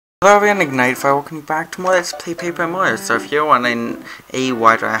Hello everyone, IgnitedFighter, welcome back to more Let's Play Paper Mario. So if you're wondering A,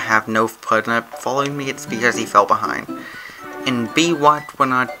 why do I have no partner following me, it's because he fell behind. And B, what we're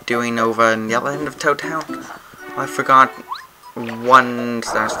not doing over in the other end of Toad Town. I forgot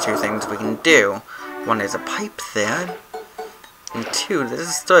two things we can do. One is a pipe there, and two, there's a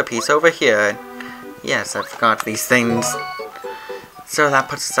stir piece over here. Yes, I forgot these things. So that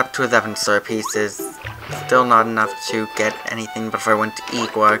puts us up to 11 stir pieces. Still not enough to get anything, but if I went to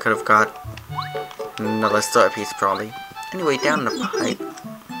equal, I could have got another star piece probably. Anyway, down the pipe.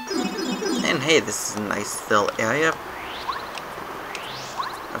 And hey, this is a nice little area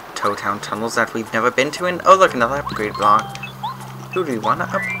of Toad Town tunnels that we've never been to. And oh look, another upgrade block. Who do we want to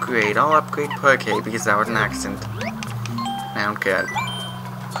upgrade? I'll upgrade Perky because that was an accident. I don't care.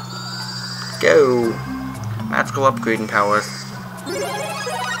 Go! Magical upgrading powers.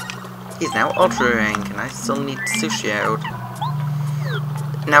 He's now Ultra Rank, and I still need Sushi out.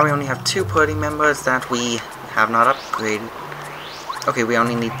 Now we only have 2 party members that we have not upgraded. Okay, we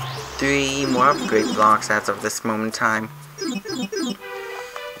only need 3 more upgrade blocks as of this moment in time.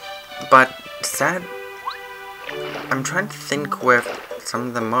 But, sad, I'm trying to think where some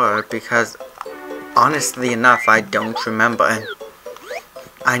of them are, because, honestly enough, I don't remember.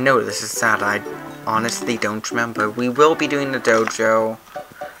 I know this is sad, I honestly don't remember. We will be doing the dojo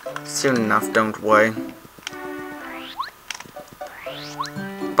soon enough, don't worry.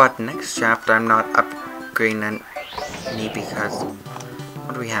 But next chapter, I'm not upgrading any because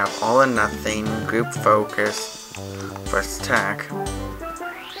what do we have? All or nothing, group focus, first attack.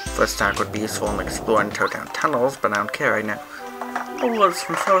 First attack would be useful in exploring Toad Town tunnels, but I don't care right now. Bulwarps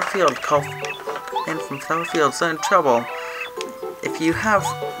from Flower Field, from Flower Fields are in trouble. If you have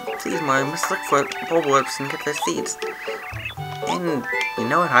seeds more, you must look for bulwarps and get their seeds. And you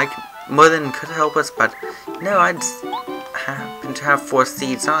know what, more than could help us, but no, I just happen to have 4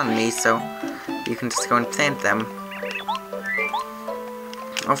 seeds on me, so you can just go and plant them.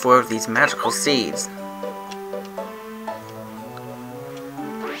 All 4 of these magical seeds.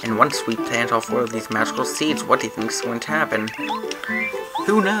 And once we plant all 4 of these magical seeds, what do you think is going to happen?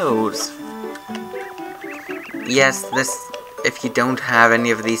 Who knows? Yes, if you don't have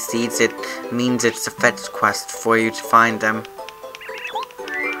any of these seeds, it means it's a fetch quest for you to find them.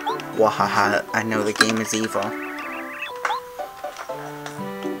 Wahaha, I know the game is evil.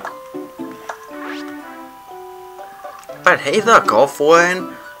 But hey look, all 4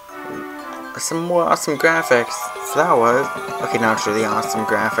 and some more awesome graphics. Flowers. Okay, not really awesome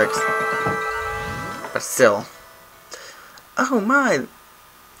graphics. But still. Oh my.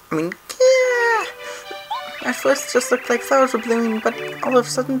 I mean, yeah. At first it just looked like flowers were blooming, but all of a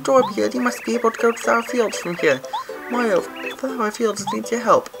sudden a door appeared. You must be able to go to Flower Fields from here. Mario, Flower Fields needs your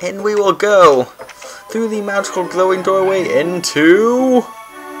help. And we will go through the magical glowing doorway into...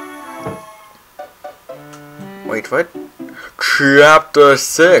 Wait, what? Chapter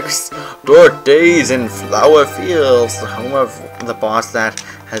 6! Dark Days in Flower Fields, the home of the boss that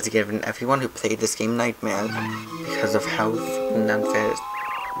has given everyone who played this game nightmares because of how unfair it is.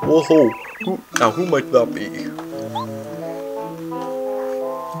 Whoa, now who might that be?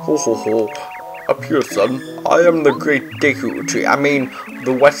 Ho ho ho. Up here, son. I am the Great Deku Tree. I mean,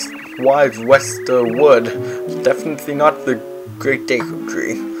 the wise Wester Wood. Definitely not the Great Deku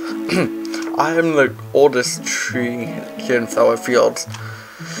Tree. I am the oldest tree here in Flower Fields.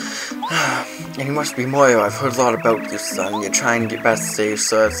 And you must be Mario. I've heard a lot about you, son. You're trying your best to save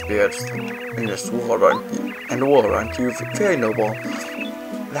Sir Spirits in this world, aren't you? And the world, aren't you? Very noble.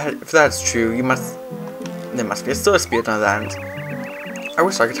 If that's true, there must be a Sir Spirit on that. I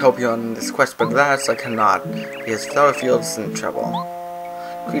wish I could help you on this quest, but that I cannot, because Flower Fields is in trouble.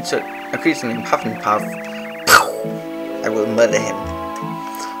 A creature named Puff and Puff. I will murder him.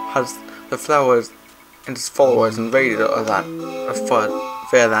 Has the flowers and his followers invaded that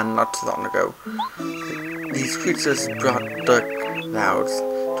fair land not too long ago. These creatures brought dark clouds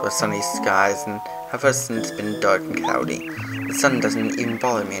to our sunny skies, and ever since been dark and cloudy. The sun doesn't even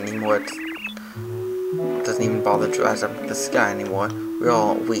bother me anymore. It doesn't even bother to rise up the sky anymore. We're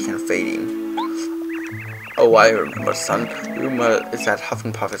all weak and fading. Oh, I remember, son. Rumor is that Huff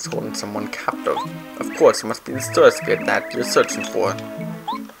and Puff is holding someone captive. Of course, it must be the Star Spirit that you're searching for.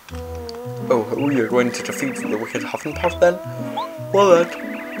 Oh, we are going to defeat the wicked Huff and Puff then? Well,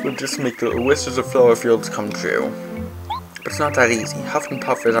 that would just make the wishes of Flower Fields come true. But it's not that easy. Huff and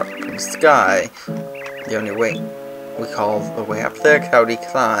Puff is up in the sky. The only way we call the way up there Cloudy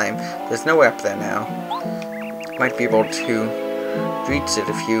Climb. There's no way up there now. You might be able to reach it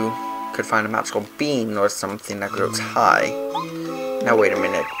if you could find a magical bean or something that grows high. Now wait a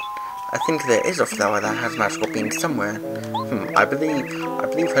minute. I think there is a flower that has magical beans somewhere. I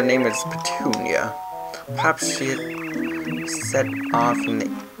believe her name is Petunia. Perhaps she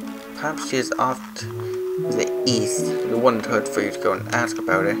perhaps she is off to the east. We wanted her for you to go and ask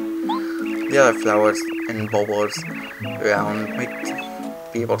about it. The other flowers and bulbs around might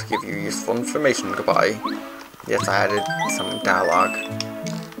be able to give you useful information. Goodbye. Yes, I added some dialogue.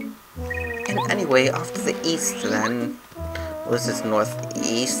 And anyway, off to the east then. Well, this is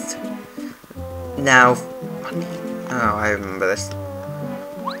northeast. Now, oh, I remember this.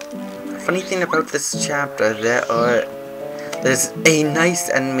 Funny thing about this chapter, there's a nice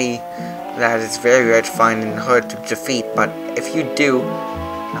enemy that is very rare to find and hard to defeat, but if you do,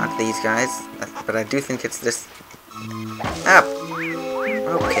 not these guys, but I do think it's this. Ah!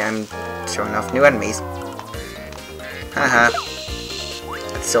 Okay, I'm showing off new enemies. Haha.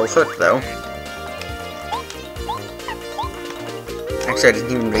 It still hurt though. Actually, I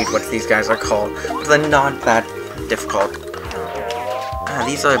didn't even read what these guys are called, but they're not that difficult.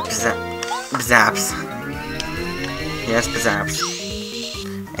 These are Bzaps. Yes, Bzaps.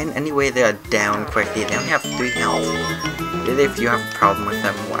 And anyway, they are down quickly. They only have 3 health. Really, if you have a problem with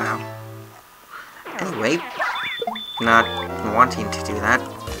them, wow. Anyway, not wanting to do that.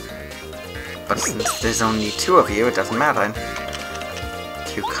 But since there's only 2 of you, it doesn't matter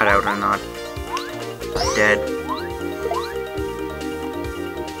if you cut out or not. Dead.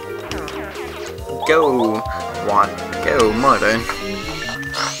 Go, go, murder.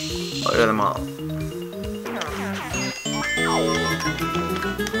 Murder them all.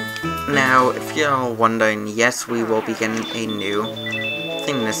 Now, if you're all wondering, yes, we will be getting a new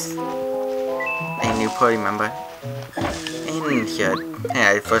a new party member. In here,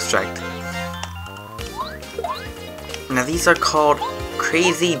 yeah, first strike. Now these are called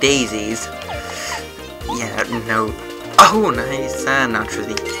Crazy Daisies. Yeah, no. Oh, nice. Not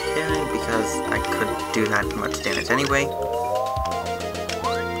really killing because I could do that much damage anyway.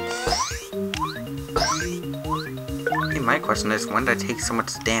 Hey, my question is, when did I take so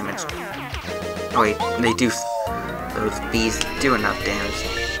much damage? Oh wait, they do. Those bees do enough damage.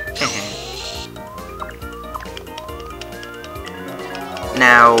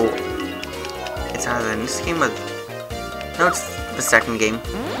 Now, it's either in this game or... No, it's the second game.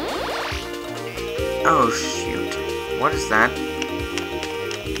 Oh shoot. What is that?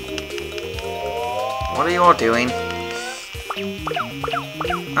 What are you all doing?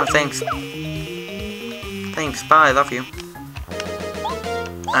 Oh, thanks. Thanks, bye, I love you.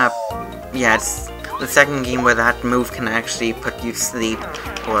 Yeah, it's the second game where that move can actually put you to sleep,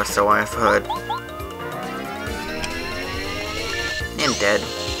 or so I've heard. And dead.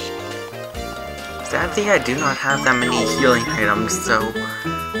 Sadly, I do not have that many healing items, so I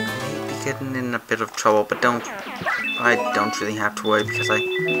may be getting in a bit of trouble, but I don't really have to worry because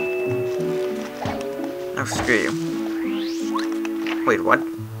oh, screw you. Wait, what?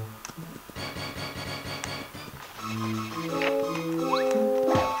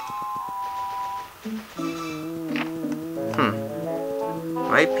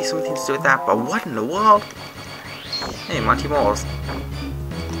 Might be something to do with that, but what in the world? Hey, Monty Moles.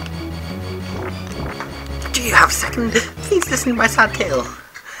 Do you have a second? Please listen to my sad tale.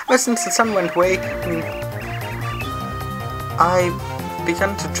 Ever since the sun went away, I've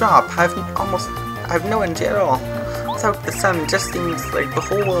begun to drop. I've no energy at all. Without the sun, it just seems like the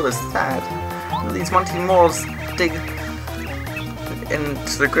whole world is sad. These Monty Moles dig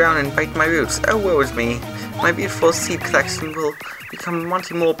into the ground and bite my roots. Oh, woe is me. My beautiful seed collection will become a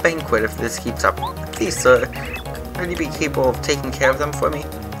Monty Mole banquet if this keeps up. Please, sir, will you be capable of taking care of them for me?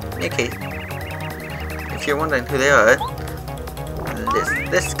 Okay. If you're wondering who they are,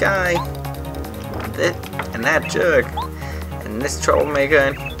 this guy, and that jerk, and this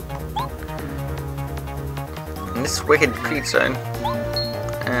troublemaker, and this wicked creature.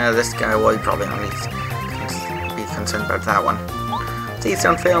 This guy, well, you probably don't need to be concerned about that one. Please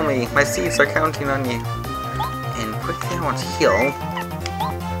don't fail me. My seeds are counting on you. And quickly, I want to heal.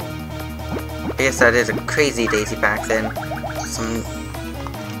 I guess that is a crazy daisy back then. Some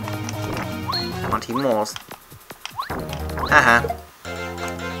Monty Moles. Haha.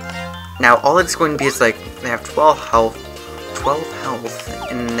 Now, all it's going to be is like, they have 12 health,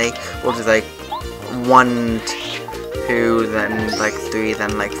 and they will do like 1, 2, then like 3,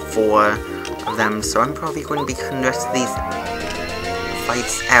 then like 4 of them. So I'm probably going to be cutting the rest of these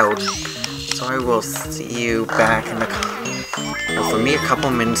fights out. So I will see you back in the... Well, for me, a couple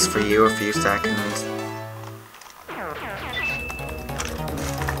minutes, for you, a few seconds.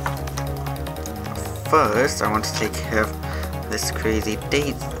 First, I want to take care of this crazy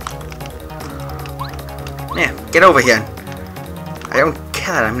daisy. Yeah, get over here. I don't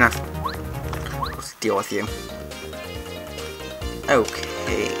care, I'm not supposed to deal with you.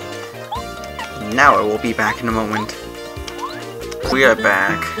 Okay. Now I will be back in a moment. We are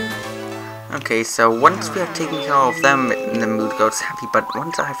back. Okay, so once we have taken care of them, the mood goes happy, but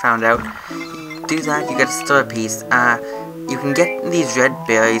once I found out, do that, you get a star piece. You can get these red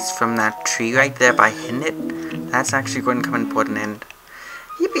berries from that tree right there by hitting it. That's actually going to come important end.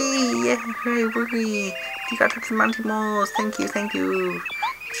 Yippee! Yeah, hooray, woohoo! You got the Monty Moles, thank you, thank you.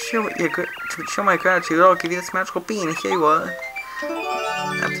 To show my gratitude, I'll give you this magical bean. Here you are.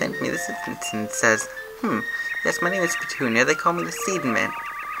 Now sent me this and says, yes, my name is Petunia. They call me the Seed Man.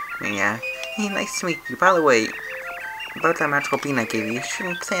 Yeah. Hey, nice to meet you. By the way, about that magical bean I gave you, you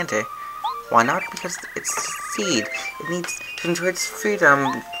shouldn't plant it. Why not? Because it's a seed. It needs to enjoy its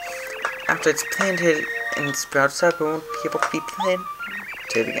freedom. After it's planted and sprouts up, it won't be able to be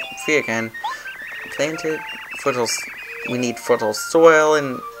planted again. Free again. Planted, fertile. We need fertile soil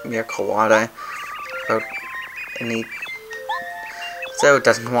and miracle water. So it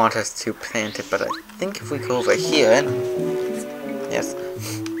doesn't want us to plant it, but I think if we go over here, yes.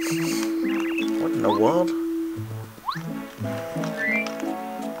 What in the world?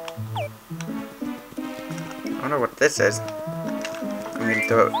 I wonder what this is. I'm gonna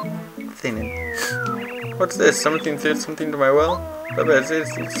throw a thing in. What's this? Something did something to my well? I bet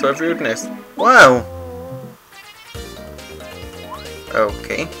it's so rudeness. Wow!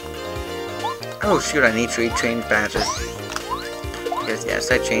 Okay. Oh shoot, I need to retrain badges. Because yes,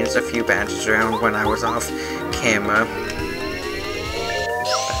 I changed a few badges around when I was off camera.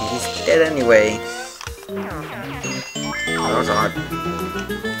 But he's dead anyway. That was odd.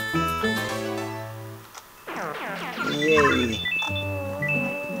 Yay!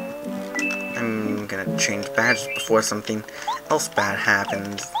 I'm gonna change badges before something else bad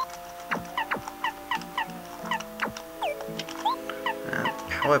happens.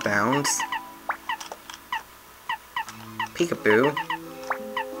 Power bounce. Peekaboo.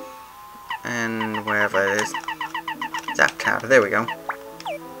 And wherever it is. Zap tap. There we go.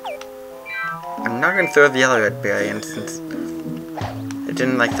 I'm not gonna throw the other red berry in since it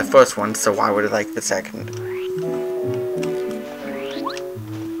didn't like the first one, so why would it like the second?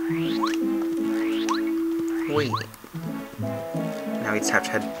 Wait. Now we just have to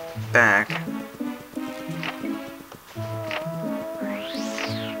head back.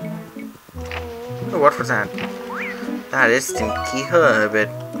 Oh, what was that? That is Stinky Herb. It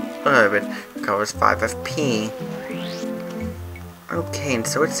covers 5 FP. Okay, and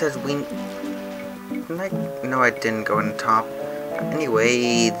so it says we... No, I didn't go in the top.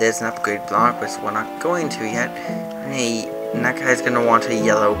 Anyway, there's an upgrade block, which we're not going to yet. And that guy's gonna want a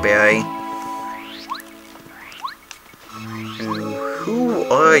yellow berry. And who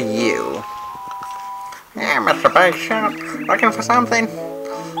are you? Yeah, Mr. Big Shot. Looking for something?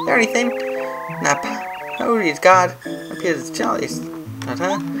 Anything? Nap. Oh, he's God. Appears jealous.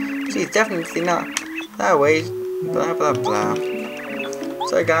 She's definitely not that way. Blah blah blah.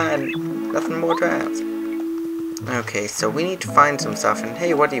 So I got nothing more to ask. Okay, so we need to find some stuff. And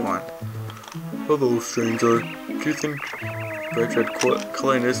hey, what do you want? Hello, stranger. Do you think red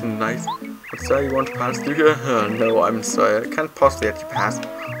coloring isn't nice? What's that? You want to pass through here? No, I'm sorry. I can't possibly let you pass.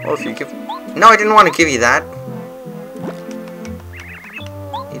 Well, if you give... No, I didn't want to give you that.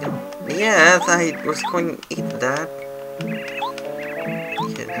 Yes, I was going to eat that.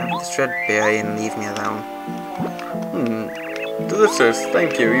 You can have this red berry and leave me alone. Delicious.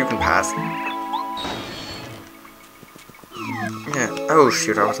 Thank you. You can pass. Yeah. Oh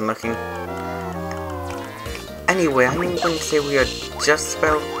shoot, I wasn't looking. Anyway, I'm going to say we are just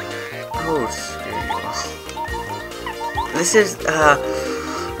about... Oh shoot. This is,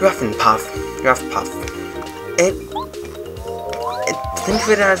 Rough Puff. Think of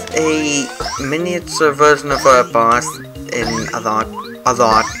it as a miniature version of a boss in a lot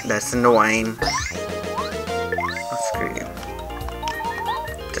less annoying. Oh, screw you.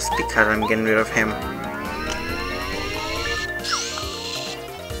 Just because I'm getting rid of him.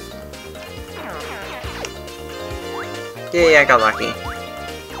 Yay, I got lucky.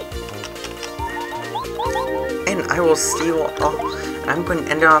 And I will see you all. I'm going to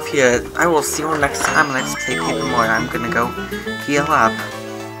end it off here. I will see you all next time. Let's play Paper Mario. I'm going to go heal up.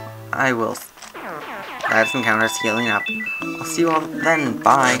 I will. That doesn't count as healing up. I'll see you all then.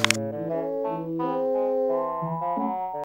 Bye.